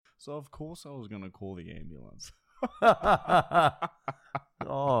So of course I was going to call the ambulance.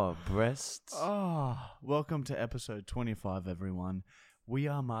 Oh, breasts. Oh, welcome to episode 25, everyone. We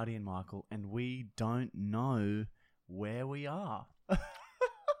are Marty and Michael, and we don't know where we are.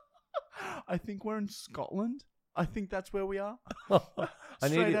 I think we're in Scotland. I think that's where we are.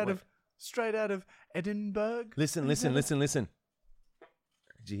 Straight out of Edinburgh. Listen. Did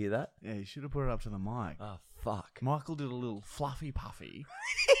you hear that? Yeah, you should have put it up to the mic. Oh, fuck. Michael did a little fluffy puffy.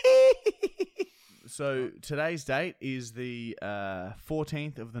 So today's date is the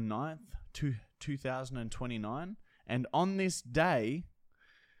 14th of the 9th, 2029. And on this day,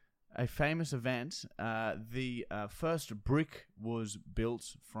 a famous event, the first brick was built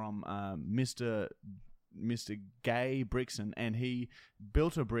from Mr. Gay Brixton, and he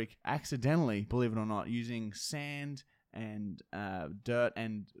built a brick accidentally, believe it or not, using sand and dirt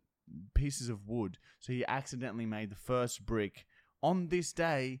and pieces of wood. So he accidentally made the first brick on this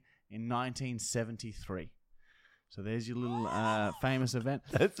day in 1973. So there's your little famous event.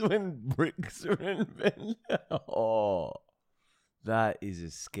 That's when bricks were invented. Oh, that is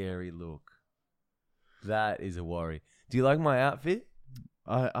a scary look. That is a worry. Do you like my outfit?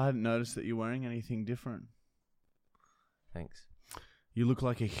 I hadn't noticed that you're wearing anything different. Thanks. You look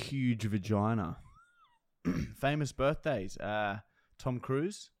like a huge vagina. Famous birthdays. Tom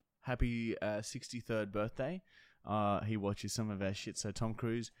Cruise, happy 63rd birthday. He watches some of our shit. So Tom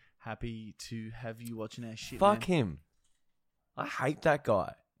Cruise, happy to have you watching our shit. Fuck man. him. I hate that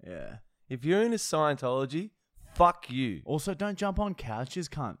guy. Yeah. If you're into Scientology, fuck you. Also, don't jump on couches,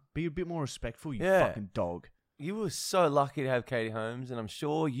 cunt. Be a bit more respectful, you Yeah. fucking dog. You were so lucky to have Katie Holmes, and I'm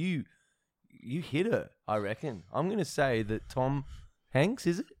sure you hit her, I reckon. I'm going to say that Tom Hanks,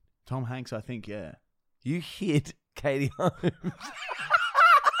 is it? Tom Hanks, I think, yeah. You hit Katie Holmes.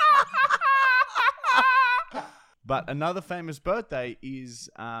 But another famous birthday is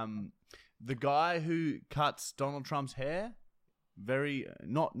the guy who cuts Donald Trump's hair. Very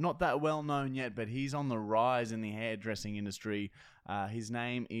not that well known yet, but he's on the rise in the hairdressing industry. His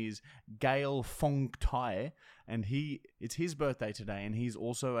name is Gail Fong Tai, and it's his birthday today, and he's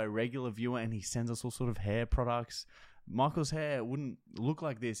also a regular viewer, and he sends us all sort of hair products. Michael's hair wouldn't look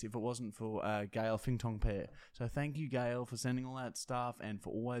like this if it wasn't for Gail Fing Tong Pair. So thank you, Gail, for sending all that stuff and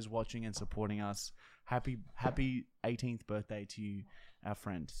for always watching and supporting us. Happy 18th birthday to you, our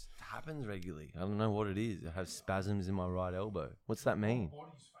friend. It happens regularly. I don't know what it is. I have spasms in my right elbow. What's that mean?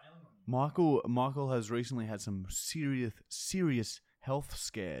 Michael has recently had some serious health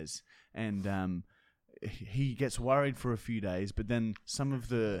scares, and he gets worried for a few days, but then some of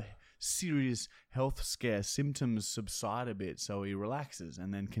the serious health scare symptoms subside a bit, so he relaxes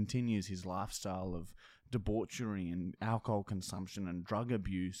and then continues his lifestyle of debauchery and alcohol consumption and drug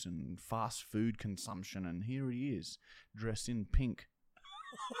abuse and fast food consumption, and here he is, dressed in pink.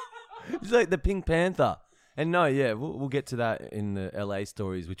 He's like the Pink Panther. And no, yeah, we'll get to that in the LA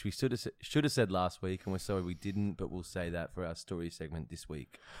stories, which we should have said last week, and we're sorry we didn't, but we'll say that for our story segment this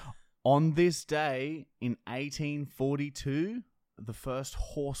week. On this day in 1842, the first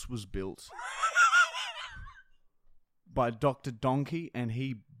horse was built by Dr. Donkey, and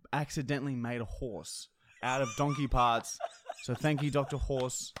he accidentally made a horse out of donkey parts. So thank you, Dr.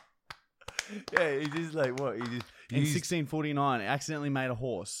 Horse. Yeah, he just like what? He just in 1649, accidentally made a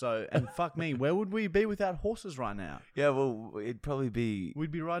horse. So, and fuck me, where would we be without horses right now? Yeah, well, it'd probably be...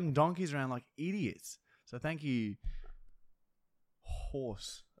 We'd be riding donkeys around like idiots. So thank you,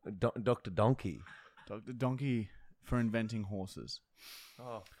 Horse. Dr. Donkey. Dr. Donkey for inventing horses.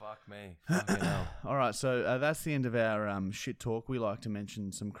 Oh, fuck me. Fucking hell. All right, so that's the end of our shit talk. We like to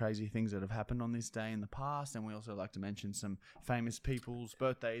mention some crazy things that have happened on this day in the past, and we also like to mention some famous people's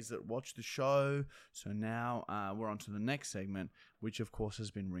birthdays that watch the show. So now we're on to the next segment, which of course has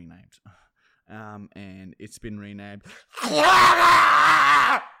been renamed. And it's been renamed...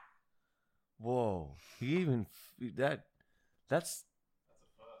 Whoa. You even... That's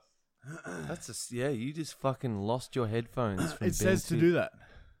yeah, you just fucking lost your headphones. From it says to do that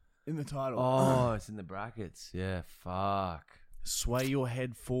in the title. Oh, it's in the brackets. Yeah, fuck. Sway your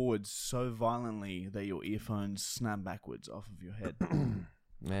head forwards so violently that your earphones snap backwards off of your head.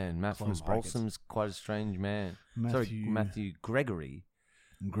 Man, Matthew Close brackets. Balsam's quite a strange man. Matthew Gregory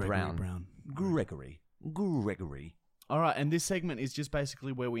Brown. Gregory. All right, and this segment is just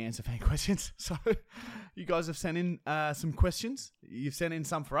basically where we answer fan questions. So you guys have sent in some questions. You've sent in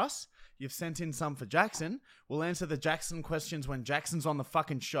some for us. You've sent in some for Jackson. We'll answer the Jackson questions when Jackson's on the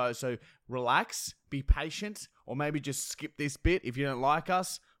fucking show. So relax, be patient, or maybe just skip this bit if you don't like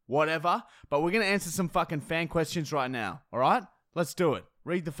us, whatever. But we're going to answer some fucking fan questions right now, all right? Let's do it.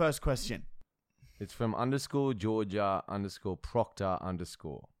 Read the first question. It's from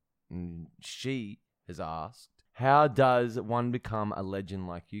 _Georgia_Proctor_. And she has asked, how does one become a legend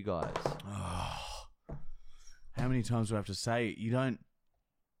like you guys? How many times do I have to say it? You don't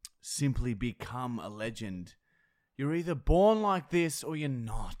simply become a legend. You're either born like this or you're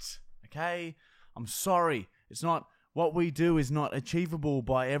not. Okay? I'm sorry. It's not, what we do is not achievable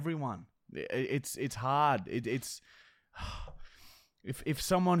by everyone. It's hard. It's if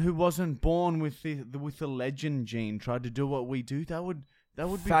someone who wasn't born with the legend gene tried to do what we do, that would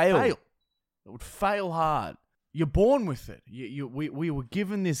Fail. fail. It would fail hard. You're born with it. We were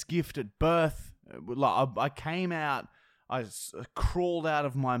given this gift at birth. Like I came out, I crawled out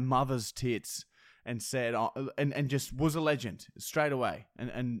of my mother's tits and said, and just was a legend straight away.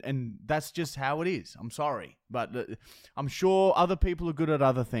 And that's just how it is. I'm sorry. But I'm sure other people are good at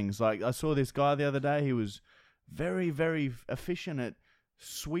other things. Like I saw this guy the other day. He was very, very efficient at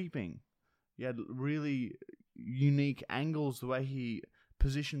sweeping. He had really unique angles, the way he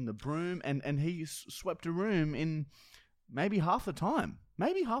positioned the broom, and he swept a room in maybe half the time.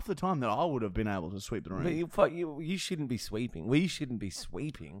 Maybe half the time that I would have been able to sweep the room. But you shouldn't be sweeping. We shouldn't be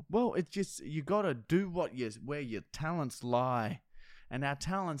sweeping. Well, it's just, you got to do where your talents lie. And our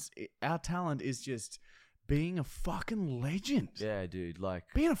talent is just being a fucking legend. Yeah, dude. Like,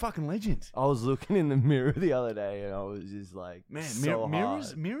 being a fucking legend. I was looking in the mirror the other day and I was just like, man, so mirrors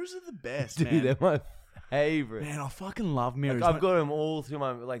hard. Mirrors are the best, Dude, man. they're my favorite. Man, I fucking love mirrors. Like, I've got them all through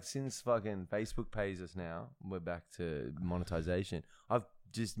my, like, since fucking Facebook pays us now, we're back to monetization.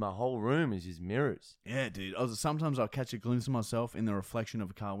 My whole room is just mirrors. Yeah, dude. Sometimes I'll catch a glimpse of myself in the reflection of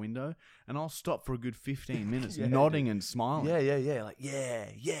a car window, and I'll stop for a good 15 minutes, Yeah, nodding dude. and smiling. Yeah. Like,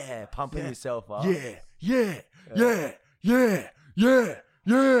 yeah. Pumping yourself up. Yeah. I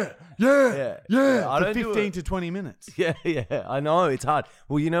don't 15 to 20 minutes. Yeah. I know, it's hard.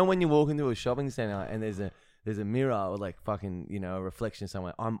 Well, you know when you walk into a shopping center and there's a mirror or like fucking, you know, a reflection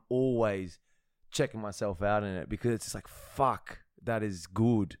somewhere, I'm always checking myself out in it because it's just like, fuck. That is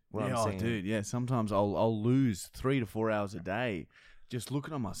good. What I'm saying. Dude. Yeah, sometimes I'll lose 3 to 4 hours a day just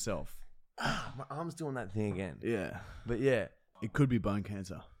looking at myself. My arm's doing that thing again. Yeah, But yeah. it could be bone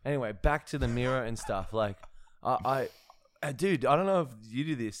cancer. Anyway, back to the mirror and stuff. Like, dude, I don't know if you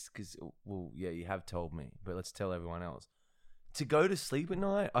do this because, well, yeah, you have told me, but let's tell everyone else. To go to sleep at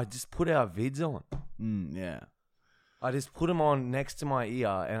night, I just put our vids on. Yeah. I just put them on next to my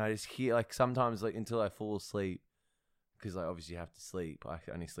ear and I just hear, like, sometimes, like, until I fall asleep. Because I obviously have to sleep. I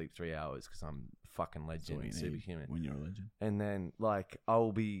only sleep 3 hours because I'm a fucking legend and superhuman. When you're a legend. And then, like,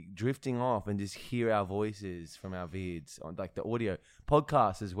 I'll be drifting off and just hear our voices from our vids on, like, the audio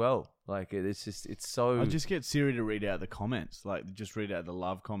podcast as well. Like, it's so. I just get Siri to read out the comments, like just read out the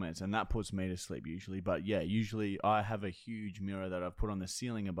love comments, and that puts me to sleep usually. But yeah, usually I have a huge mirror that I've put on the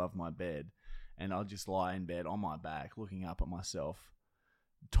ceiling above my bed, and I'll just lie in bed on my back, looking up at myself,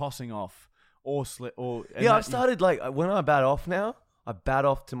 tossing off. I started, like, when I bat off now, I bat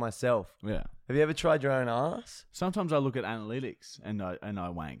off to myself. Yeah. Have you ever tried your own ass? Sometimes I look at analytics and I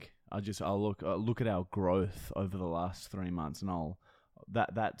wank. I'll look at our growth over the last 3 months, and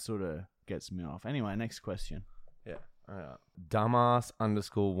that sort of gets me off. Anyway, next question. Yeah. All right. Dumbass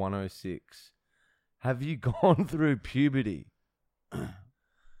 _106. Have you gone through puberty?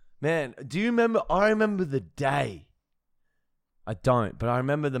 Man, do you remember? I remember the day. I don't, but I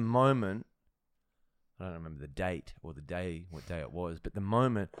remember the moment. I don't remember the date or what day it was, but the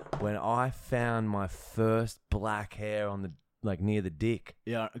moment when I found my first black hair on the, like, near the dick.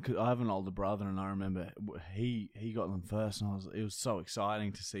 Yeah, 'cause I have an older brother, and I remember he got them first, and it was so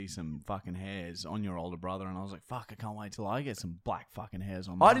exciting to see some fucking hairs on your older brother, and I was like, fuck, I can't wait till I get some black fucking hairs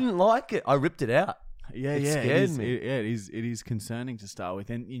on. I didn't like it. I ripped it out. It scared me. It is concerning to start with,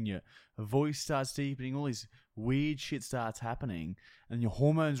 and in your voice starts deepening, all this weird shit starts happening, and your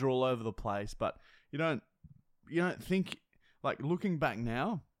hormones are all over the place. But you don't think, like, looking back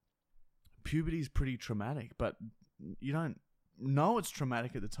now, puberty is pretty traumatic, but you don't know it's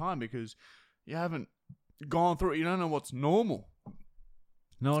traumatic at the time because you haven't gone through it. You don't know what's normal.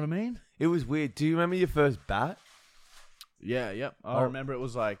 Know what I mean? It was weird. Do you remember your first bat? Yeah, yep. I remember it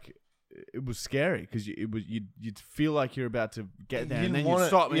was like. It was scary because you'd feel like you're about to get there, and then you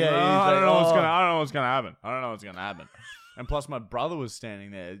stop. Yeah, I don't know what's gonna happen. And plus, my brother was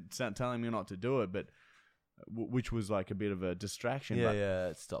standing there telling me not to do it, but which was like a bit of a distraction. Yeah,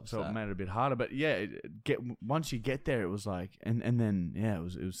 it stops. So it made it a bit harder. But yeah, once you get there, it was like, and then yeah, it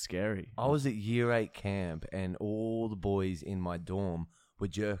was scary. I was at year 8 camp, and all the boys in my dorm were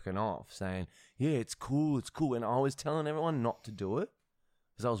jerking off, saying, "Yeah, it's cool," and I was telling everyone not to do it.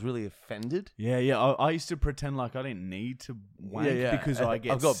 because I was really offended. Yeah. I used to pretend like I didn't need to wank because I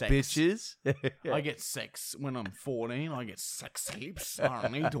get I've got sex. bitches. I get sex when I'm 14. I get sex heaps. I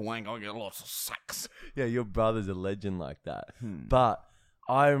don't need to wank. I get lots of sex. Yeah, your brother's a legend like that. But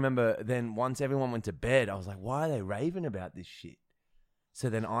I remember then once everyone went to bed, I was like, why are they raving about this shit? So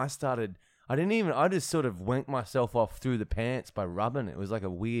then I just sort of wanked myself off through the pants by rubbing it. It was like a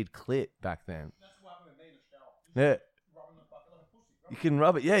weird clip back then. That's what happened with me in the shower. Yeah. Rubbing the butt like a pussy. You can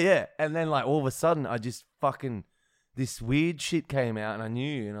rub it. Yeah. And then like all of a sudden I just this weird shit came out and I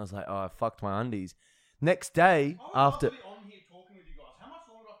knew and I was like, oh, I fucked my undies. Next day after... I would love to be on here talking with you guys. How much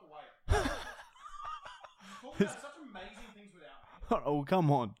longer do I have to wait? Talking about such amazing things without me. Oh,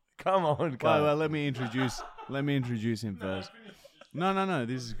 come on. Come on, Well, let me introduce him first. No.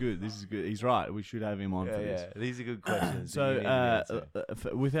 This is good. He's right. We should have him on for this. Yeah, these are good questions. So,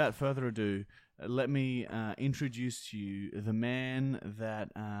 without further ado, let me introduce to you the man that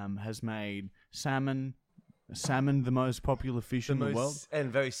has made salmon the most popular fish in the world,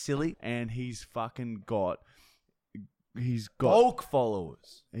 and very silly. and he's got Bulk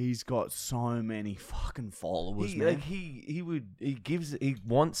followers. He's got so many fucking followers, man. He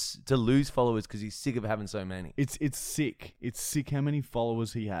wants to lose followers because he's sick of having so many. It's sick. It's sick how many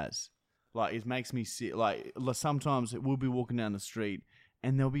followers he has. Like, it makes me sick. Like, sometimes we'll be walking down the street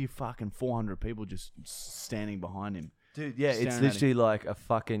and there'll be fucking 400 people just standing behind him. Dude, yeah, it's Staring at literally like a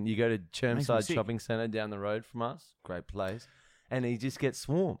fucking... You go to Chermside sick. Shopping Centre down the road from us. Great place. And he just gets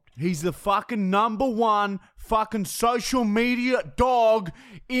swarmed. He's the fucking number one fucking social media dog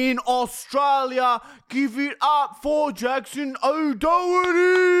in Australia. Give it up for Jackson O'Doherty.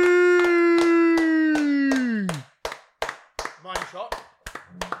 Mine shot.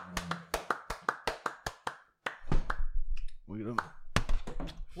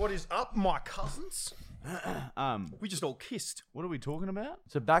 What is up, my cousins? We just all kissed. What are we talking about?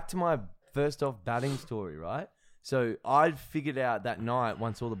 So back to my first off batting story, right? So I'd figured out that night,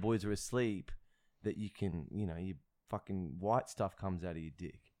 once all the boys were asleep, that you can, your fucking white stuff comes out of your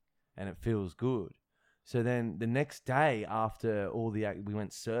dick and it feels good. So then the next day after we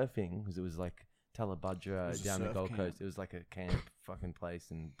went surfing, because it was like Talabudra down the Gold Coast. It was like a camp fucking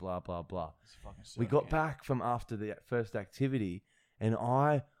place and blah, blah, blah. We got back from after the first activity and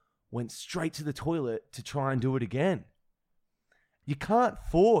I went straight to the toilet to try and do it again. You can't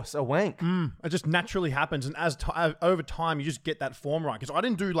force a wank. It just naturally happens, and as over time, you just get that form right. Because I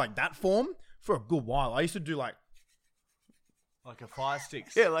didn't do like that form for a good while. I used to do like a fire stick.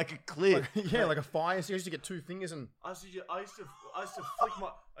 Yeah, like a clip. like a fire. So I used to get two fingers and I used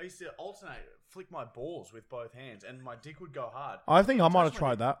to flick my balls with both hands, and my dick would go hard. I think I might have Touch my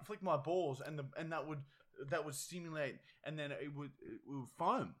tried dick, that. Flick my balls, and that would stimulate, and then it would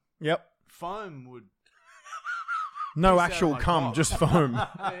foam. Yep. Foam would. No piss out actual of my cum, cock. just foam.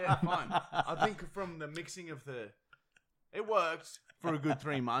 Yeah, fine. I think from the mixing of it worked for a good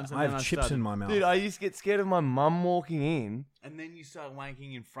 3 months. And I then have chips in my mouth. Dude, I used to get scared of my mum walking in. And then you start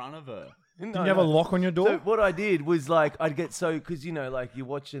wanking in front of her. Didn't you have a lock on your door? So what I did was like, I'd get because like you're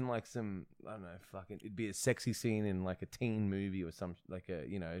watching like some, I don't know, fucking, it'd be a sexy scene in like a teen movie or some, like a,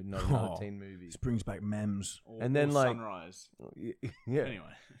 not another teen movie. This brings back memes. And then, or like- sunrise. Yeah. Anyway.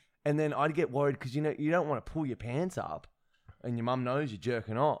 And then I'd get worried because, you don't want to pull your pants up and your mum knows you're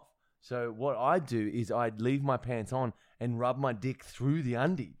jerking off. So what I'd do is I'd leave my pants on and rub my dick through the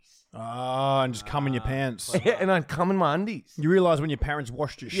undies. And just cum in your pants. Yeah, and I'd come in my undies. You realise when your parents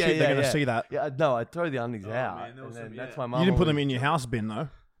washed your shit, they're going to see that. Yeah, no, I'd throw the undies out. man, there was and then some- that's yeah. my mum. You didn't put them always- in your house bin, though.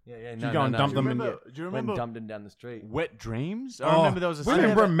 Yeah, You go and dump them in your... Do you Went remember and dumped them down the street. Wet Dreams? I Oh, remember there was a I don't even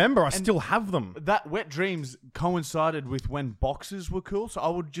scene- remember. I and still have them. That Wet Dreams coincided with when boxers were cool, so I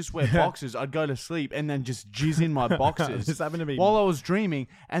would just wear boxers. I'd go to sleep and then just jizz in my boxers. This happened to me. while I was dreaming,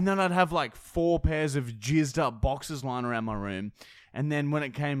 and then I'd have like 4 pairs of jizzed up boxers lying around my room. And then when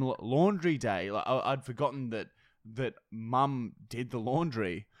it came laundry day, like I'd forgotten that Mum did the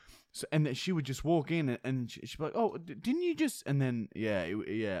laundry. So, and that she would just walk in and she'd be like, "Oh, didn't you just?" And then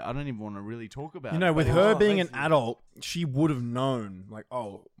I don't even want to really talk about it. With but her it was being an basically- adult, she would have known, like,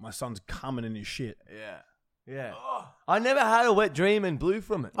 oh, my son's coming in his shit. Yeah. Yeah. I never had a wet dream and blew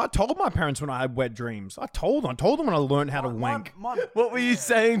from it. I told my parents when I had wet dreams. I told them when I learned how to wank. What were you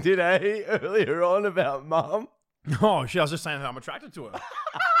saying today earlier on about mum? Oh, shit, I was just saying that I'm attracted to her.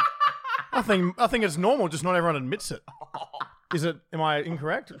 I think it's normal, just not everyone admits it. Is it? Am I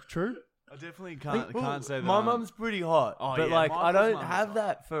incorrect? True? I definitely can't say that. My mum's pretty hot, Oh, but yeah, like my I don't mum's have hot.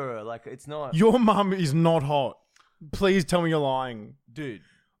 that for her. Like it's not. Your mum is not hot. Please tell me you're lying. dude.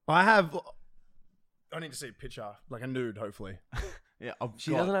 I need to see a picture, like a nude, hopefully. Yeah,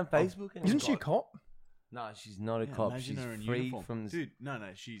 She doesn't have Facebook. Isn't she a cop? No, she's not a Yeah, cop. imagine She's her in free uniform. from. Dude, no,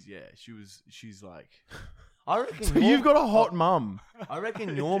 she's like. I reckon So you've got a hot mum. I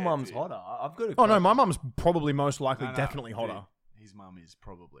reckon your mum's hotter. I've got a. Oh no, question. my mum's probably most likely No, definitely dude, hotter. his mum is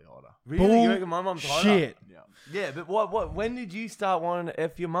probably hotter. Really? You reckon my mum's hotter? Shit. Yeah. Yeah, but what? When did you start wanting to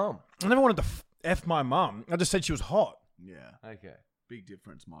f your mum? I never wanted to f my mum. I just said she was hot. Yeah. Okay. Big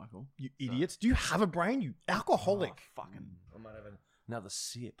difference, Michael. You idiots. Do you have a brain? You alcoholic. Oh, fucking. I might have another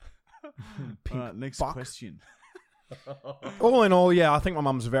sip. Pink Next fuck. question. All in all, yeah, I think my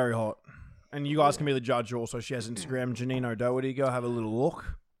mum's very hot. And you guys can be the judge also. She has Instagram, Janine O'Doherty. Go have a little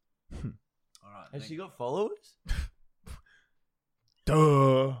look. All right. Has she got followers?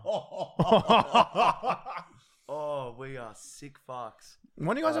 Duh. Oh, we are sick fucks.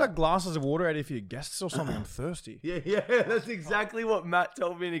 When do you guys have glasses of water ready for your guests or something? I'm thirsty. Yeah, that's exactly what Matt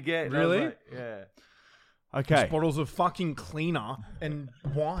told me to get. And I was Really? like, yeah. Okay. Bottles of fucking cleaner and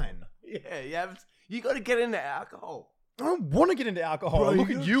wine. Yeah, you got to get into alcohol. I don't want to get into alcohol. Bro, Look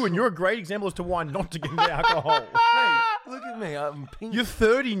you at you, and you're a great example as to why not to get into alcohol. Hey, look at me. I'm pink. You're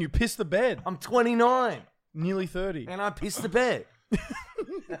 30 and you piss the bed. I'm 29 Nearly 30. and I pissed the bed.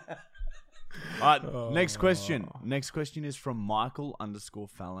 All right. Next question. Next question is from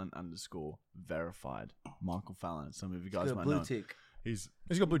Michael_Fallon_verified. Michael Fallon. Some of you guys Got a might blue know. tick. He's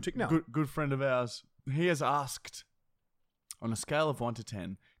He's got a blue tick now. good friend of ours. He has asked, on a scale of 1 to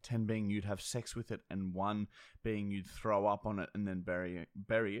 10, 10 being you'd have sex with it and 1 being you'd throw up on it and then bury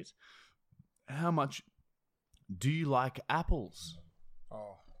it, how much do you like apples?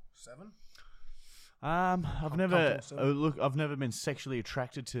 Oh, 7? I've never been sexually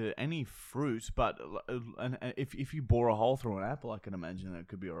attracted to any fruit, but if you bore a hole through an apple, I can imagine that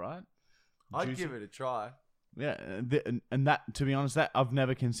could be all right. I'd Juicy. give it a try. Yeah, and that, to be honest, that I've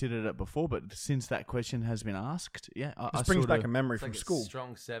never considered it before, but since that question has been asked, yeah, This brings back a memory It's from like school. a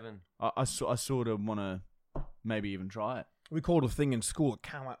strong 7. I sort of want to maybe even try it. We called a thing in school a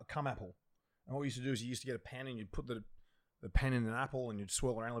cum apple. And what we used to do is you used to get a pan and you'd put the pen in an apple and you'd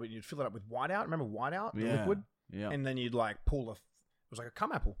swirl around a little bit and you'd fill it up with whiteout. Remember whiteout? The liquid? Yeah. And then you'd like pull it was like a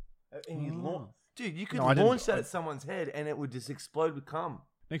cum apple. And you'd Dude, you could No, I didn't- launch that at someone's head and it would just explode with cum.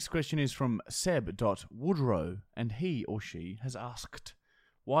 Next question is from Seb.Woodrow, and he or she has asked,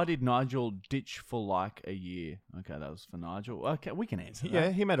 why did Nigel ditch for like a year? Okay, that was for Nigel. Okay, we can answer that. Yeah,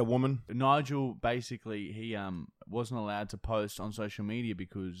 he met a woman. Nigel, basically, he wasn't allowed to post on social media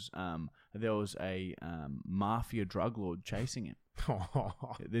because there was a mafia drug lord chasing him.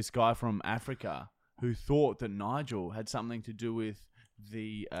 This guy from Africa who thought that Nigel had something to do with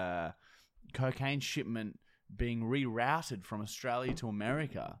the cocaine shipment being rerouted from Australia to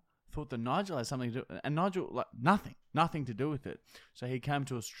America. Thought that Nigel had something to do, and Nigel, like, nothing to do with it. So he came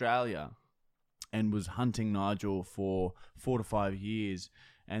to Australia and was hunting Nigel for 4 to 5 years.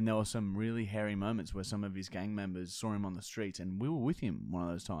 And there were some really hairy moments where some of his gang members saw him on the streets, and we were with him one of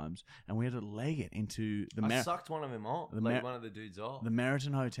those times, and we had to leg it into the I sucked one of them off. One of the dudes off. the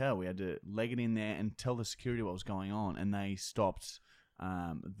Meriton Hotel. We had to leg it in there and tell the security what was going on, and they stopped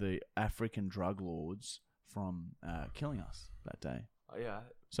the African drug lords from killing us that day. Oh, yeah.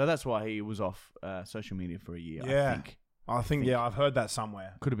 So that's why he was off social media for a year. Yeah. I think Yeah, I've heard that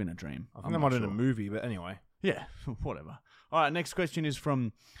somewhere. could have been a dream. I think that might have been a movie, but anyway. Yeah, whatever. All right, next question is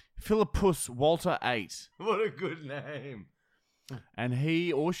from Philippus Walter 8, What a good name. and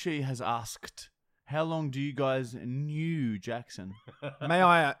he or she has asked, how long do you guys knew Jackson? May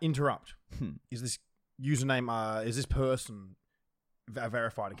I interrupt? Is this username, is this person a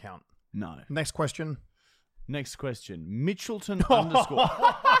verified account? No. Next question. Next question. Mitchelton underscore.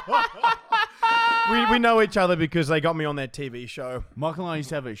 We know each other because they got me on their TV show. Michael and I used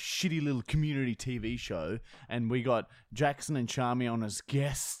to have a shitty little community TV show, and we got Jackson and Charmy on as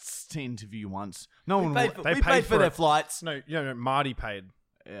guests to interview once. No one. We paid for their flights. No, Marty paid.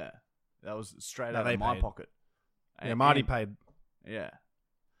 Yeah, that was straight No, out they of my paid. pocket. Yeah, Marty paid. Yeah,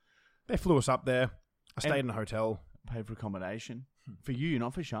 They flew us up there. I stayed And- in a hotel. paid for accommodation for you,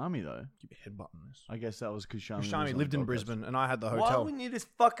 not for Charmy though. Keep your head button this. I guess that was because Charmy. Shami lived in Brisbane and I had the Why hotel. wouldn't you just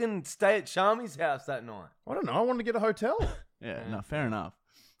fucking stay at Charmy's house that night? I don't know. I wanted to get a hotel. Yeah, no, fair enough.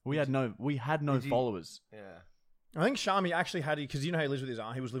 We had no Did you- followers. Yeah. I think Shami actually had, because you know how he lives with his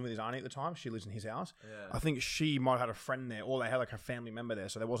aunt. He was living with his auntie at the time. She lives in his house. Yeah. I think she might have had a friend there, or they had like a family member there,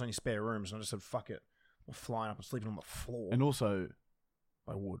 so there wasn't any spare rooms. And I just said, "Fuck it, we're flying up and sleeping on the floor." And also,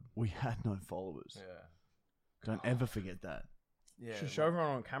 I would. we had no followers. Yeah. Don't ever forget that. Yeah. Should show everyone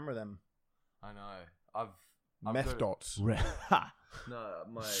on camera them I know. I've meth got- dots.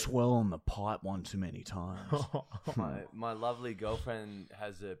 No, Swell on the pipe one too many times. my lovely girlfriend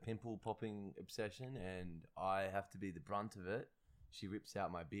has a pimple popping obsession, and I have to be the brunt of it. She rips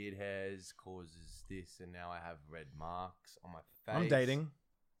out my beard hairs, causes this, and now I have red marks on my face. I'm dating.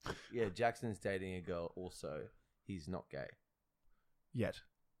 Yeah, Jackson's dating a girl also. He's not gay. Yet.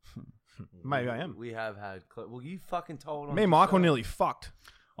 Maybe I am. We have had... Well, you fucking told on Me and Michael yourself. nearly fucked.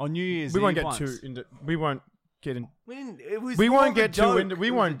 On New Year's We Eve won't get once. too into... We won't get in... We didn't... It was We more won't of a get too joke. into- we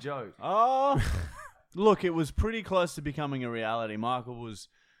It was won't- a joke. Oh, look, it was pretty close to becoming a reality. Michael was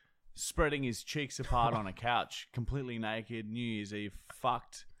spreading his cheeks apart on a couch, completely naked, New Year's Eve,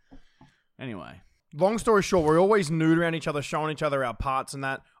 fucked. Anyway, Long story short, we're always nude around each other, showing each other our parts and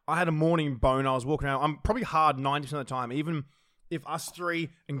that. I had a morning bone. I was walking around. I'm probably hard 90% of the time. Even if us three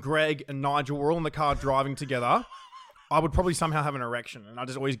and Greg and Nigel were all in the car driving together, I would probably somehow have an erection. And I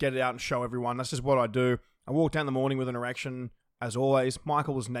just always get it out and show everyone. That's just what I do. I walk down the morning with an erection, as always.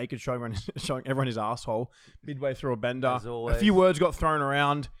 Michael was naked, showing everyone his asshole midway through a bender. As always. A few words got thrown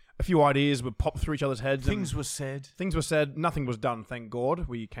around. A few ideas would pop through each other's heads. things were said. Things were said. Nothing was done, thank God.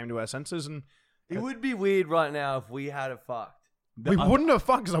 We came to our senses and It would be weird right now if we had it fucked. we wouldn't have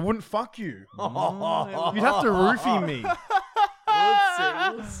fucked because I wouldn't fuck you. You'd have to roofie me.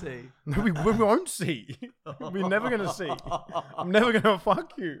 We'll see. No, we won't see. We're never going to see. I'm never going to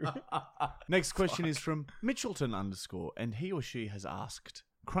fuck you. Next question is from Mitchelton _, and he or she has asked,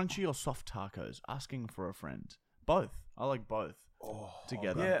 crunchy or soft tacos? Asking for a friend. Both. I like both.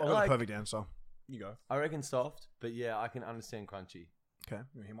 Together. Yeah. I've got Like- the perfect answer. You go. I reckon soft, but yeah, I can understand crunchy. Okay.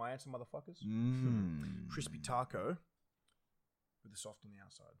 You hear my answer, motherfuckers? Crispy taco with the soft on the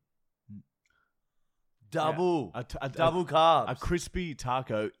outside. Double. A Double carbs. A crispy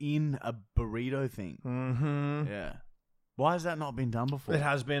taco in a burrito thing. Mm-hmm. Yeah. Why has that not been done before? It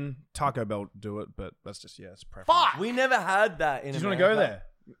has been. Taco Bell do it, but that's just, it's preference. Fuck! We never had that in Do you want to go America.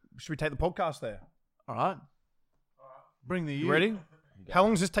 there? Should we take the podcast there? All right. Bring the You ready? How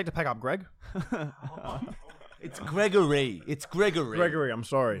long does this take to pack up, Greg? It's Gregory. It's Gregory. Gregory, I'm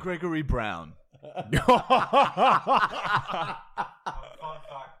sorry. Gregory Brown.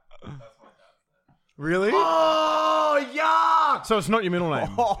 Really? Oh, yuck! So it's not your middle name.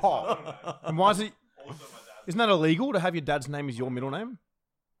 And why is it? Isn't that illegal to have your dad's name as your middle name?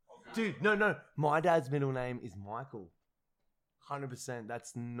 Dude, no. My dad's middle name is Michael. 100%.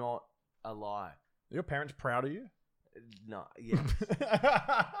 That's not a lie. Are your parents proud of you? No, yes.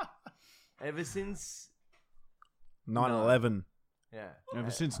 Ever since, 9/11. yeah.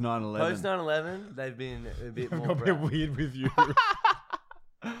 Ever since 9/11. Post 9/11, they've been a bit I've more got a bit proud. weird with you.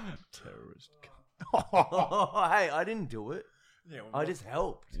 Terrorist. Oh, hey, I didn't do it. I just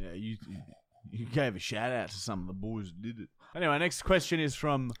helped. Yeah, you gave a shout out to some of the boys who did it. Anyway, next question is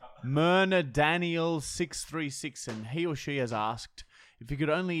from Myrna Daniel 636, and he or she has asked, if you could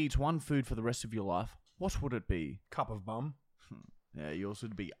only eat one food for the rest of your life, what would it be? Cup of bum. Yeah, yours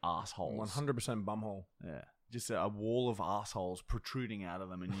would be assholes. 100% bumhole. Yeah, just a wall of assholes protruding out of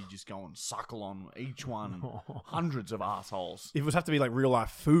them, and you just go and suckle on each one. Hundreds of assholes. If it would have to be like real life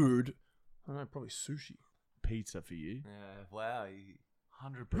food, I don't know, probably sushi. Pizza for you. Yeah, wow.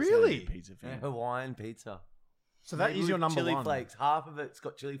 100% Really? pizza for you. Hawaiian pizza. So that Maybe is your with number chili one. flakes. Half of it's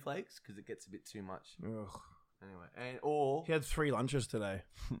got chili flakes because it gets a bit too much. Ugh. Anyway, or He had 3 lunches today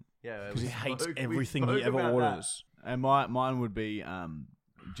yeah, because he we hates spoke- we everything spoke he ever about that. orders. And mine would be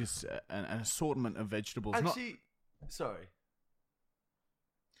just an assortment of vegetables. Actually, sorry.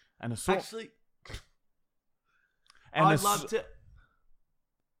 An assortment. Actually, And I'd love to.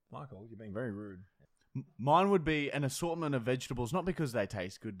 Michael, you're being very rude. Mine would be an assortment of vegetables, not because they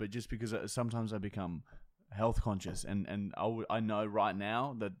taste good, but just because sometimes I become health conscious, and I know right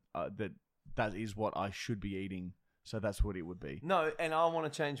now that that is what I should be eating. So that's what it would be. No, and I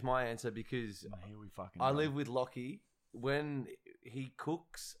want to change my answer because Here we fucking. I go. live with Lockie. When he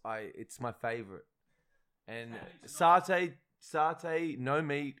cooks, it's my favorite. And satay, no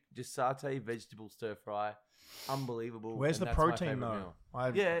meat, just satay, vegetable stir fry, unbelievable. Where's and the that's my protein favourite though?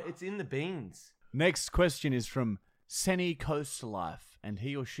 meal. Yeah, it's in the beans. Next question is from Senny Coast Life, and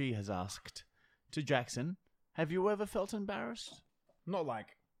he or she has asked to Jackson, have you ever felt embarrassed? Not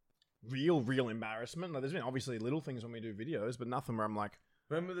like real embarrassment. Like, there's been obviously little things when we do videos, but nothing where I'm like,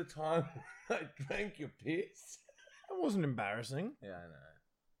 Remember the time I drank your piss? that wasn't embarrassing. Yeah, I know.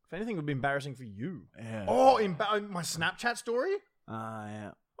 If anything, it would be embarrassing for you. Yeah. Oh, my Snapchat story?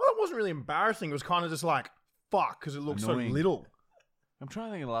 Yeah. Well, that wasn't really embarrassing. It was kind of just like, fuck, because it looked Annoying. so little. I'm trying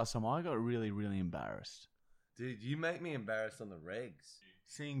to think of the last time I got really, really embarrassed. Dude, you make me embarrassed on the regs.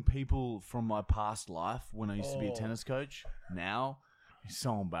 Seeing people from my past life when I used to be a tennis coach now is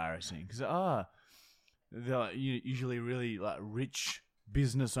so embarrassing because they're like, usually really like rich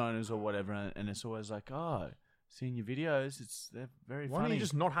business owners or whatever, and it's always like, oh, seeing your videos, they're very Why funny. don't you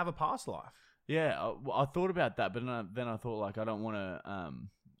just not have a past life? Yeah, I thought about that, but then I thought like I don't want to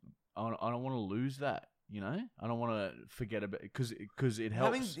I don't want to lose that. You know, I don't want to forget about it because it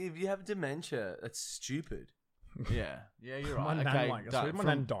helps. If you have dementia, that's stupid. Yeah, you're My right. nan, Okay, my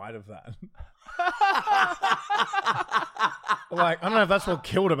nan died of that. Like, I don't know if that's what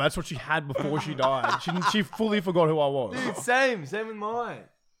killed her, but that's what she had before she died. She fully forgot who I was. Dude, same with mine.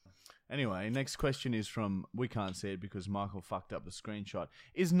 Anyway, next question is from, we can't see it because Michael fucked up the screenshot.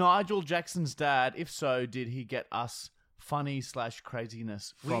 Is Nigel Jackson's dad? If so, did he get us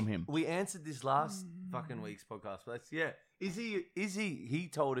funny/craziness from him? We answered this last fucking week's podcast, but that's, yeah. Is he, he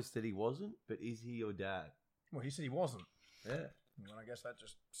told us that he wasn't, but is he your dad? Well, he said he wasn't. Yeah. Well, I guess that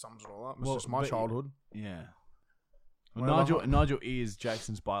just sums it all up. It's just my childhood. Yeah. Well, Nigel is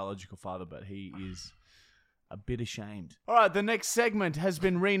Jackson's biological father, but he is a bit ashamed. All right, the next segment has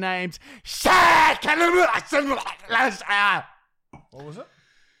been renamed. What was it?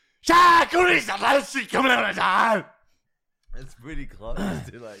 That's pretty close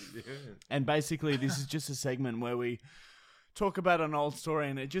to like. And basically, this is just a segment where we talk about an old story,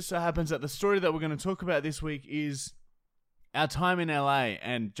 and it just so happens that the story that we're going to talk about this week is our time in LA,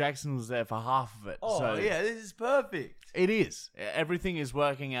 and Jackson was there for half of it. Oh, so yeah, this is perfect. It is. Everything is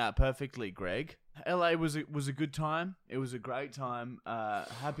working out perfectly, Greg. LA was a good time. It was a great time.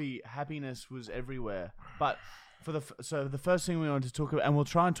 Happiness was everywhere. But so the first thing we wanted to talk about, and we'll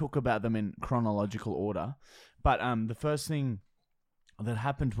try and talk about them in chronological order. But the first thing that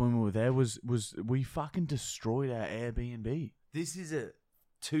happened when we were there was we fucking destroyed our Airbnb. This is a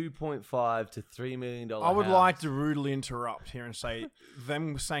 $2.5 to $3 million. I would like to rudely interrupt here and say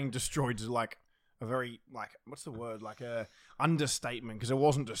them saying destroyed is like a very, like, what's the word? Like a understatement, because it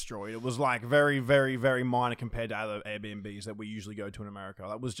wasn't destroyed. It was like very, very, very minor compared to other Airbnbs that we usually go to in America.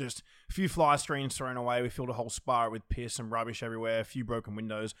 That was just a few fly screens thrown away. We filled a whole spa with piss and rubbish everywhere, a few broken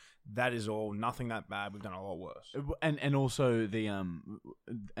windows. That is all. Nothing that bad. We've done a lot worse. And also the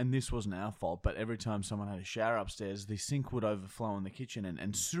and this wasn't our fault, but every time someone had a shower upstairs, the sink would overflow in the kitchen,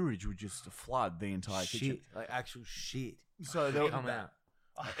 and sewage would just flood the entire kitchen. Like actual shit. So they'll come out.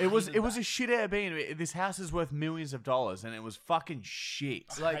 It was a shit Airbnb. This house is worth millions of dollars, and it was fucking shit.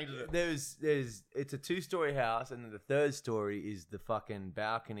 Like there's it's a 2-story house, and then the third story is the fucking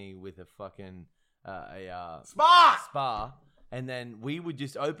balcony with a fucking spa. And then we would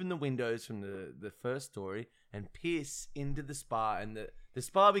just open the windows from the first story and piss into the spa, and the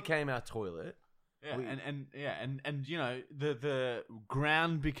spa became our toilet. Yeah, and you know the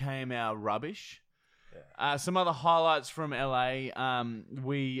ground became our rubbish. Yeah. Some other highlights from LA.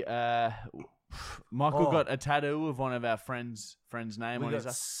 Michael got a tattoo of one of our friends' name on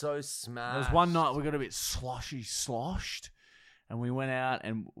his. So smashed. There was one night we got a bit sloshed, and we went out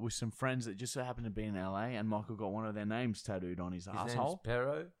and with some friends that just so happened to be in LA, and Michael got one of their names tattooed on his asshole. His name's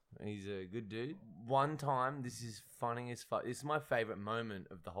Pero. He's a good dude. One time, this is funny as fuck. This is my favorite moment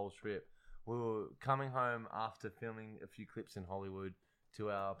of the whole trip. We were coming home after filming a few clips in Hollywood to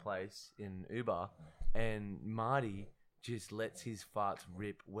our place in Uber, and Marty just lets his farts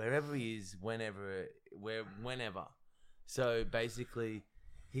rip wherever he is, whenever. So basically,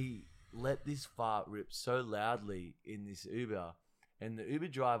 he let this fart rip so loudly in this Uber, and the Uber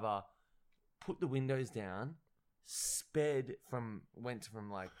driver put the windows down, went from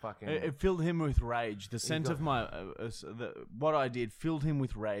like fucking. It filled him with rage. The sense of what I did filled him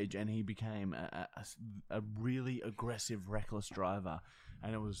with rage, and he became a really aggressive, reckless driver.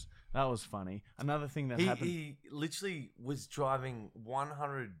 And that was funny. Another thing that happened. He literally was driving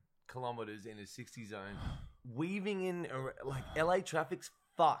 100 kilometers in a 60 zone, weaving in like LA traffic's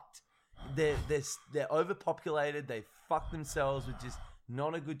fucked. They're overpopulated. They fuck themselves with just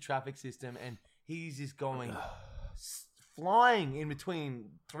not a good traffic system, and he's just going flying in between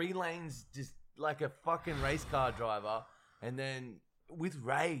 3 lanes, just like a fucking race car driver. And then with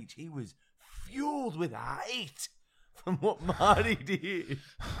rage, he was fueled with hate from what Marty did.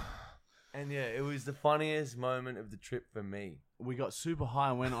 And yeah, it was the funniest moment of the trip for me. We got super high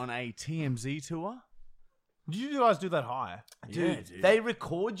and went on a TMZ tour. Did you guys do that high? Dude, they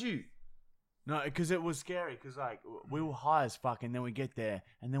record you. No, because it was scary. Because like we were high as fuck, and then we get there,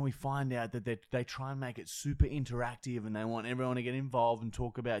 and then we find out that they try and make it super interactive, and they want everyone to get involved and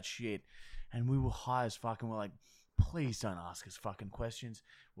talk about shit. And we were high as fuck, and we're like, please don't ask us fucking questions.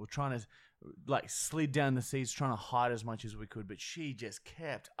 We're trying to like slid down the seats, trying to hide as much as we could, but she just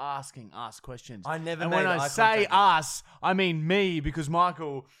kept asking us questions. I never. And made when I say us, I mean me, because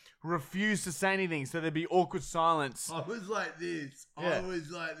Michael refused to say anything, so there'd be awkward silence. I was like this. Yeah.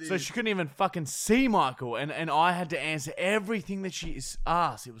 So she couldn't even fucking see Michael, and I had to answer everything that she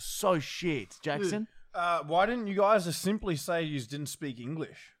asked. It was so shit, Jackson. Why didn't you guys just simply say you didn't speak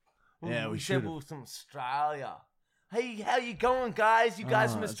English? Yeah, we said should've. we were from Australia. Hey, how you going, guys? You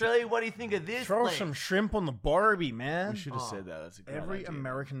guys from that's- Australia? What do you think of this? Throw place? some shrimp on the Barbie, man. We should have said that. That's a great Every idea.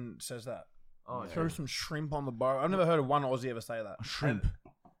 American says that. Oh, Throw some shrimp on the Barbie. I've never heard of one Aussie ever say that. Shrimp.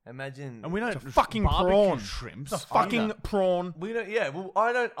 Imagine. And we don't It's a fucking barbecue prawn. shrimps. It's a fucking either. prawn. We don't. Yeah. Well,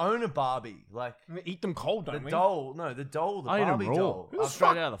 I don't own a Barbie. Like We eat them cold, the don't we? doll. No, the doll. The I eat 'em Barbie raw. doll. Who the Straight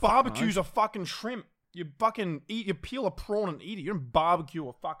fuck out of the fucking barbecues a fucking shrimp? You fucking eat. You peel a prawn and eat it. You don't barbecue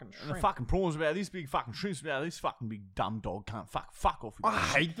a fucking And shrimp. the fucking prawns about this big, fucking shrimps about this fucking big dumb dog can't fuck off. I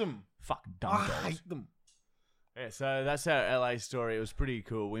hate them. fucking dumb I dogs. hate them. Yeah, so that's our LA story. It was pretty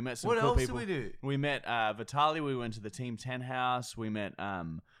cool. We met some What cool else people. did we do? We met Vitali. We went to the Team 10 house. We met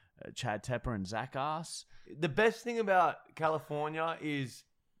Chad Tepper and Zach Arse. The best thing about California is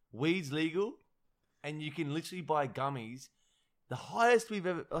weed's legal, and you can literally buy gummies. The highest we've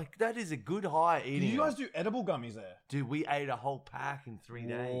ever that is a good high Do eating. you guys do edible gummies there? Dude, we ate a whole pack in 3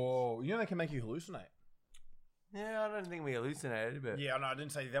 days. Whoa. You know they can make you hallucinate. Yeah, I don't think we hallucinated, but Yeah, no, I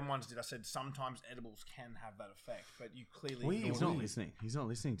didn't say them ones did. I said sometimes edibles can have that effect, but you clearly Weed. ignored He's not it. listening. He's not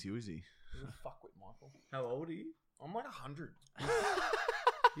listening to you, is he? Who the fuck with Michael? how old are you? I'm like 100.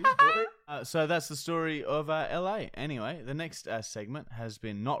 You boy? So that's the story of LA. Anyway, the next segment has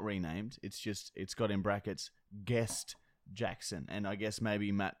been not renamed. It's got in brackets guest Jackson, and I guess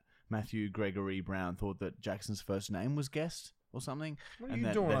maybe Matthew Gregory Brown thought that Jackson's first name was Guest or something, What are and you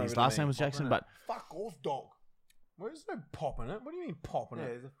that, doing that his over last there, name was Jackson. popping But it? Fuck off, dog. There's no popping it. What do you mean popping Yeah, it?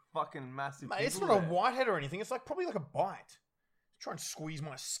 there's a fucking massive. Mate, it's people not a there. whitehead or anything. It's like probably like a bite. Try and squeeze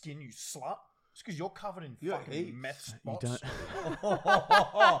my skin, you slut. Just because you're covered in You got fucking heaps. meth you spots.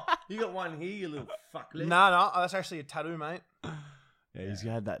 don't. You got one here, you little fucklet. No, that's actually a tattoo, mate. Yeah, he's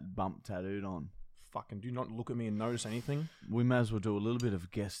had that bump tattooed on. Fucking do not look at me and notice anything. We may as well do a little bit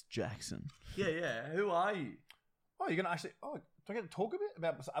of Guest Jackson. Yeah. Who are you? Oh, you're gonna actually? Oh, do I get to talk a bit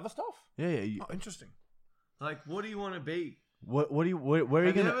about other stuff? Yeah. You, Oh, interesting. Like, what do you want to be? where are you where are you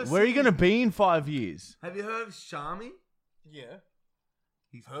Have you gonna ever where are you seen- gonna be in 5 years? Have you heard of Shami? Yeah.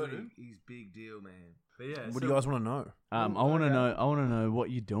 He's Heard big. him. He's big deal, man. But yeah, What do you guys want to know? I want to know. I want to know what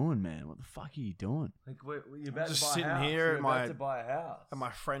you're doing, man. What the fuck are you doing? Like, you're about just to buy sitting a house. here You're at about my- to buy a house. At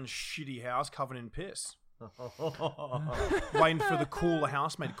my friend's shitty house covered in piss. Waiting for the cooler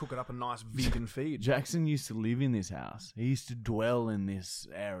housemate to cook it up a nice vegan feed. Jackson used to live in this house. He used to dwell in this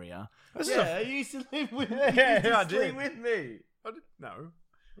area. This is Yeah, you used to live with me. Yeah, You used to I sleep did. with me. No.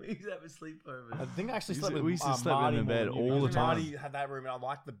 We used to have a sleepover. I think I actually We slept used to- with we used to sleep in Marty the more bed than you all did. the time. Marty had that room and I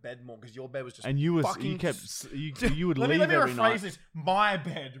liked the bed more because your bed was just And you fucking... you would let leave me every rephrase night. this. My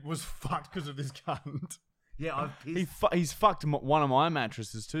bed was fucked because of this cunt. Yeah, I've pissed. He's fucked one of my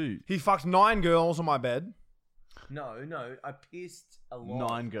mattresses too. He fucked 9 girls on my bed. No, I pissed a lot.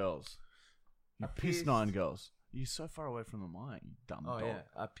 9 girls. You I pissed pissed. 9 girls. You're so far away from the mic, you dumb Oh dog. yeah,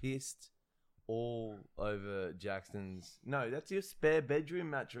 I pissed all over Jackson's. No, that's your spare bedroom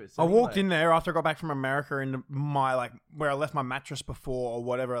mattress. I walked anyway. in there after I got back from America into my, like, where I left my mattress before or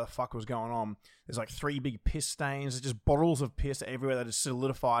whatever the fuck was going on. There's like 3 big piss stains. There's just bottles of piss everywhere that is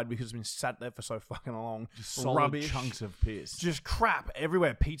solidified because it's been sat there for so fucking long. Just solid Rubbish. chunks of piss. Just crap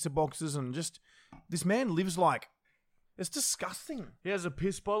everywhere. Pizza boxes and just... This man lives like... It's disgusting. He has a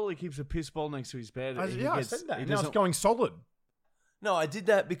piss bottle. He keeps a piss bottle next to his bed. I He said that. He Now it's doesn't, going solid. No, I did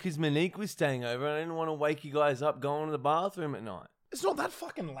that because Monique was staying over, and I didn't want to wake you guys up going to the bathroom at night. It's not that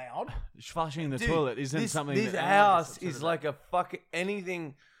fucking loud. flushing the Dude, toilet isn't this, something. This that house is like a fucking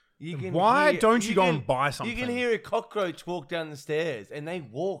anything. You can. Why hear- don't you go can- and buy something? You can hear a cockroach walk down the stairs, and they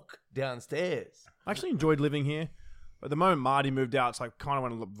walk downstairs. I actually enjoyed living here. But the moment Marty moved out, it's like kind of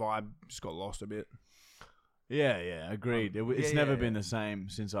when the vibe just got lost a bit. Yeah, agreed. It's yeah, never yeah, been the same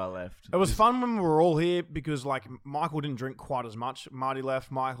since I left. It was fun when we were all here because, like, Michael didn't drink quite as much. Marty left.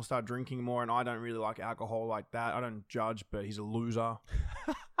 Michael started drinking more, and I don't really like alcohol like that. I don't judge, but he's a loser.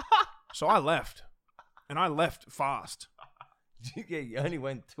 So I left. And I left fast. Yeah, you only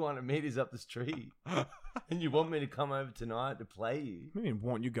went 200 meters up the street, and you want me to come over tonight to play you? I didn't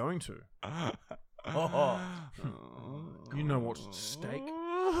want you going to. Oh, You know what's at stake.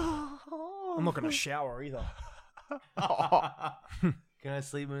 I'm not going to shower either. can I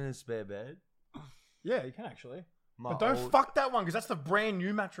sleep in a spare bed? Yeah, you can actually. My But don't old- fuck that one because that's the brand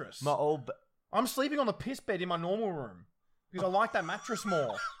new mattress. My old. I'm sleeping on the piss bed in my normal room because I like that mattress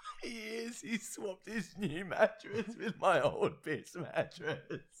more. He swapped his new mattress with my old piss mattress.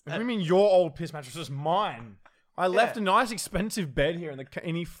 What do you mean your old piss mattress is mine? I left a nice expensive bed here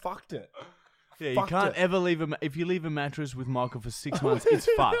and he fucked it. Yeah, you fucked can't it. ever leave if you leave a mattress with Michael for 6 months, it's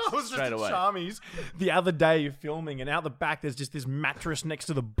fucked I was straight just away. at Charmy's the other day filming, and out the back there's just this mattress next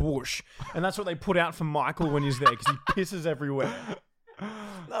to the bush, and that's what they put out for Michael when he's there because he pisses everywhere.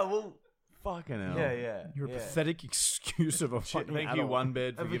 No, well, Fucking hell. yeah. You're a pathetic excuse of a fucking Thank you, adult. One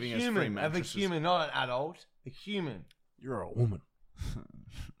Bed, for Of a giving us free human, mattresses. not an adult. A human. You're a woman.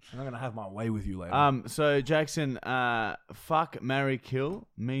 I'm not gonna have my way with you later. So Jackson, fuck, marry, kill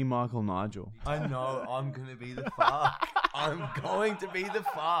me, Michael, Nigel. I know I'm gonna be the fuck. I'm going to be the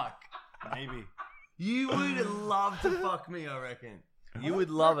fuck. Maybe. You would love to fuck me, I reckon. You would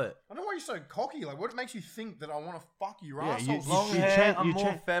love it. I don't know why you're so cocky. Like, what makes you think that I want to fuck your Yeah, asshole? Long you hair, cha- I'm you more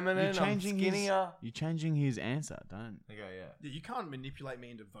cha- feminine, I'm skinnier. You're changing his answer, don't? Okay, yeah. Yeah, you can't manipulate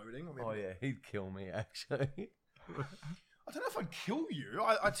me into voting. I mean, Oh yeah, he'd kill me actually. I don't know if I'd kill you.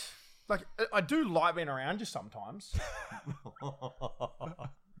 I do like being around you sometimes.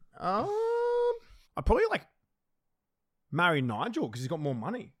 I'd probably marry Nigel because he's got more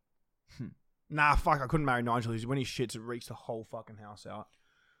money. Nah, fuck, I couldn't marry Nigel. When he shits, it reeks the whole fucking house out.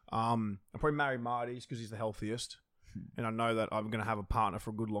 I'd probably marry Marty because he's the healthiest, and I know that I'm gonna have a partner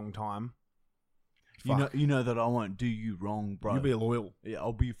for a good long time. You know that I won't do you wrong, bro. You'll be loyal, Yeah,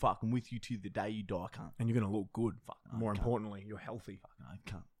 I'll be fucking with you to the day you die, cunt. and you're gonna look good. Fucking More I can't. importantly, you're healthy. Fucking I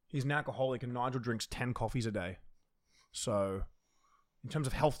can't. He's an alcoholic, and Nigel drinks 10 coffees a day. So, in terms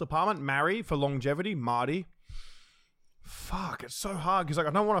of health department, marry for longevity, Marty. Fuck, it's so hard because I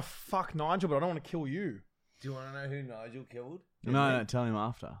don't want to fuck Nigel, but I don't want to kill you. Do you want to know who Nigel killed? No, tell him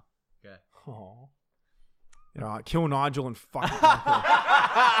after. Okay. Oh, you know, kill Nigel and fuck Michael.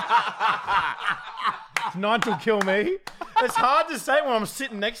 Nigel kill me. It's hard to say when I'm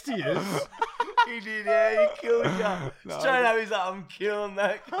sitting next to you. He did, yeah, he killed you. Straight up, he's like, I'm killing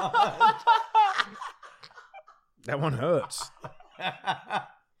that guy. That one hurts.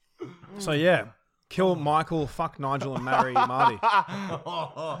 So yeah, kill Michael, fuck Nigel, and marry Marty.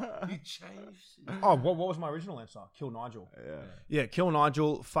 You changed it. Oh, what was my original answer? Kill Nigel. Yeah, kill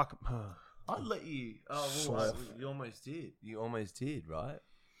Nigel, fuck. I'd let you. Oh, well, you almost did. You almost did, right?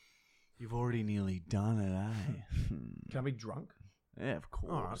 You've already nearly done it, eh? Can I be drunk? Yeah, of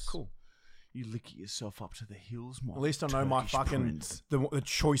course. All right, cool. You lick yourself up to the hills, my At least I know my Turkish fucking prince. the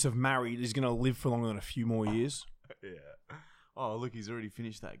choice of married is gonna live for longer than a few more years. Yeah. Oh, look, he's already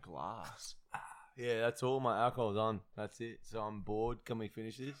finished that glass. Yeah, that's all. My alcohol's on. That's it. So I'm bored. Can we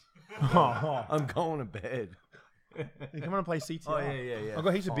finish this? Oh, I'm going to bed. you come on and play CTR. Oh, yeah. I've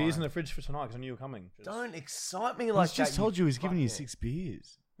got heaps of beers in Fine. the fridge for tonight because I knew you were coming. Don't excite me like He's just that, told you he's giving you fuckhead. 6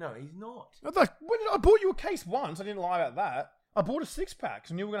 beers. No, he's not. I bought you a case once. I didn't lie about that. I bought a 6-pack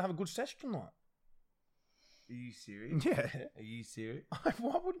and you were gonna have a good session tonight. Are you serious? Yeah. Are you serious?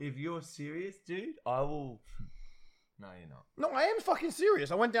 What would? If you're serious, dude, I will. No, you're not. No, I am fucking serious.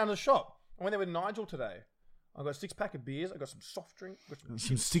 I went down to the shop. I went there with Nigel today. I got a 6-pack of beers. I got some soft drink. Got some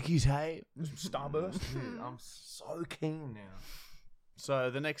Some sticky tape. Starburst. Dude, I'm so keen now. So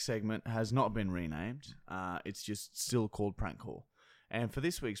the next segment has not been renamed. It's just still called Prank Call. And for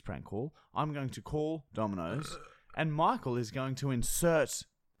this week's Prank Call, I'm going to call Domino's, and Michael is going to insert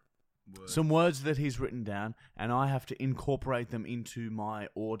some words that he's written down, and I have to incorporate them into my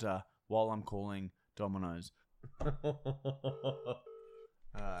order while I'm calling Domino's.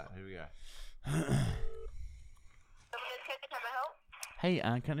 Alright, here we go. Hey,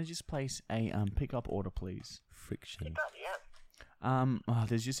 can I just place a pickup order, please? Friction.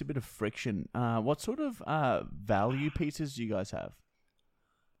 There's just a bit of friction. What sort of value pizzas do you guys have?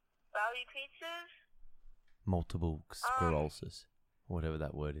 Value pizzas? Multiple sclerosis. Whatever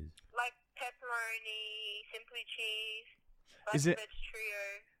that word is. Like pepperoni, simply cheese, Is it- veg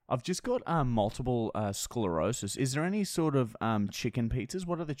trio. I've just got multiple sclerosis. Is there any sort of chicken pizzas?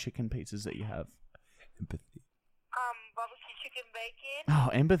 What are the chicken pizzas that you have? Empathy. Barbecue chicken bacon. Oh,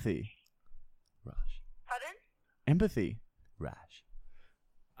 empathy. Rush. Pardon? Empathy. Rash.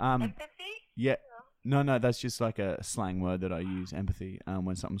 Empathy? Yeah. No, that's just like a slang word that I use, empathy,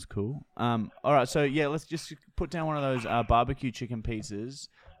 when something's cool. All right, so yeah, let's just put down one of those barbecue chicken pizzas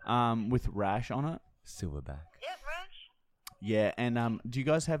with rash on it. Silverback. Yep, Raj. Yeah, and do you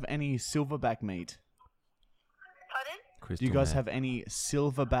guys have any silverback meat? Pardon? Crystal Do you guys Man. have any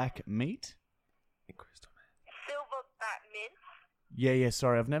silverback meat? Crystal Man. Silverback mint. Yeah,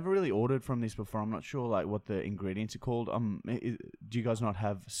 sorry, I've never really ordered from this before. I'm not sure like what the ingredients are called. Do you guys not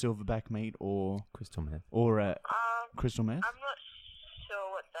have silverback meat or Crystal Man. crystal meth? I'm not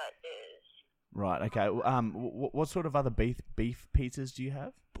sure what that is. Right, okay. What sort of other beef pizzas do you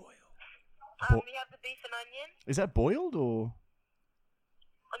have? We have the beef and onion. Is that boiled or?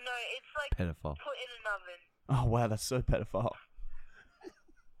 Oh, no, it's like Pedophile. put in an oven. Oh wow, that's so pedophile.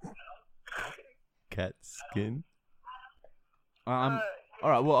 Cat skin. All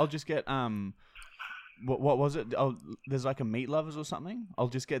right. Well, I'll just get what was it? Oh, there's like a meat lovers or something. I'll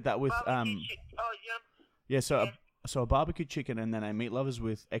just get that with Barbecue Yeah. So So a barbecue chicken and then a meat lovers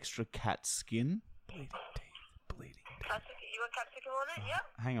with extra cat skin. Bleeding teeth. Capsicum. You want capsicum on it? Yep.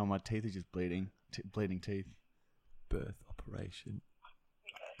 Hang on, my teeth are just bleeding. Bleeding teeth. Birth operation.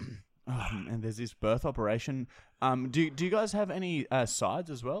 And there's this birth operation. Do you guys have any sides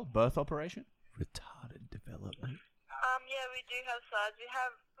as well? Birth operation? Retarded development. Yeah, we do have sides. We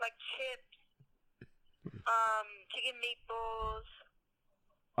have like chips, chicken meatballs.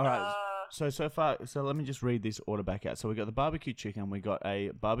 All right. So far, let me just read this order back out. So we got the barbecue chicken, we got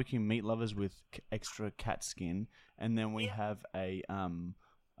a barbecue meat lovers with extra cat skin, and then we have a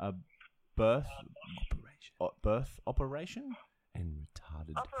birth operation And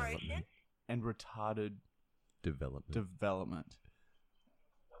retarded Operation? development.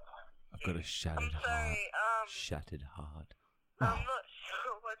 I've got a shattered I'm heart. sorry. Shattered heart. I'm not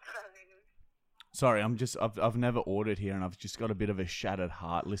sure what that is. Sorry, I've never ordered here, and I've just got a bit of a shattered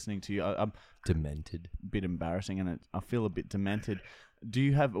heart listening to you. I'm Demented. a bit embarrassing, and I feel a bit demented. Do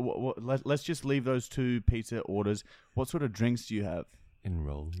you have? Let's just leave those 2 pizza orders. What sort of drinks do you have?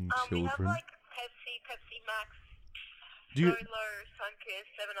 Enrolling We have children. like Pepsi Max, Do you? Low, Sunkist,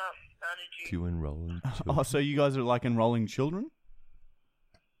 7-Up, Mountain Dew. Do you enrolling children? Oh, so you guys are like enrolling children?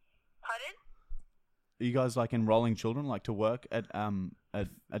 Pardon? Are you guys like enrolling children, like to work at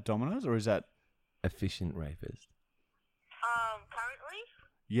Domino's, or is that? Efficient rapist. Currently?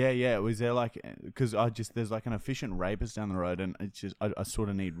 Yeah. Was there like, because there's like an efficient rapist down the road, and it's just I sort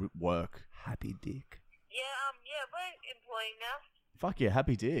of need work. Happy dick. Yeah, we're employing now. Fuck yeah,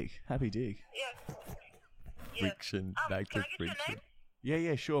 happy dick. Yeah. Yeah. Friction. Back Can to I get your friction. name?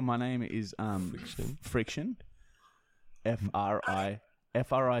 Yeah, sure. My name is Friction. Friction. FRICTION.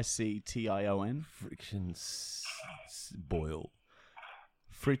 Friction boil.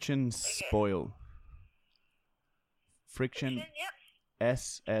 Friction spoil. Friction Yep.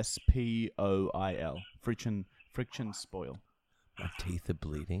 SSPOIL. Friction spoil. My teeth are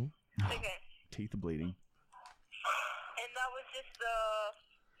bleeding. Okay. Teeth are bleeding. And that was just the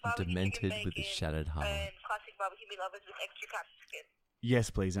I'm barbecue demented chicken with a bacon shattered heart. and classic barbecue meat lovers with extra capsicum. Yes,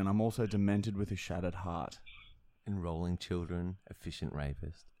 please. And I'm also demented with a shattered heart. Enrolling children. Efficient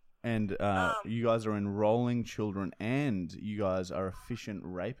rapist. And you guys are enrolling children, and you guys are efficient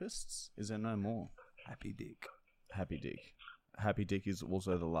rapists. Is there no more? Happy dick. Happy Dick. Happy Dick is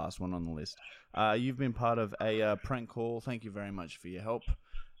also the last one on the list. You've been part of a prank call. Thank you very much for your help.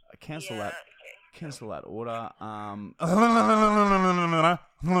 Cancel Yeah, that. okay. Cancel that order.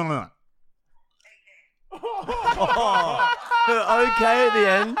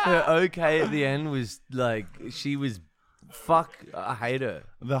 Her okay at the end was like, she was, fuck, I hate her.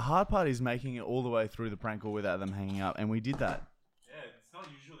 The hard part is making it all the way through the prank call without them hanging up, and we did that. Yeah, it's not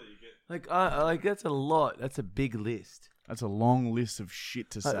usual that you get. Like that's a lot. That's a big list. That's a long list of shit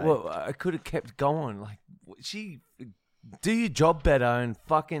to say. Well, I could have kept going. Like, do your job better and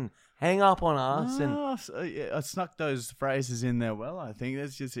fucking hang up on us. I snuck those phrases in there well. I think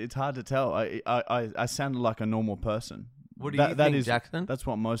it's hard to tell. I sounded like a normal person. What do you think, Jackson? That's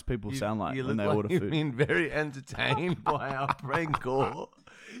what most people sound like you when they look order like food. You've been very entertained by our prank call.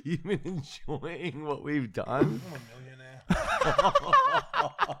 You've been enjoying what we've done. I'm a millionaire.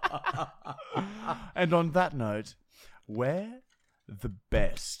 And on that note, we're the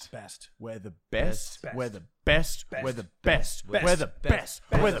best. We're the best. We're the best. We're the best. We're the best.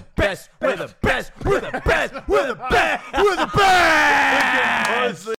 We're the best. We're the best. We're the best. We're the best. We're the best.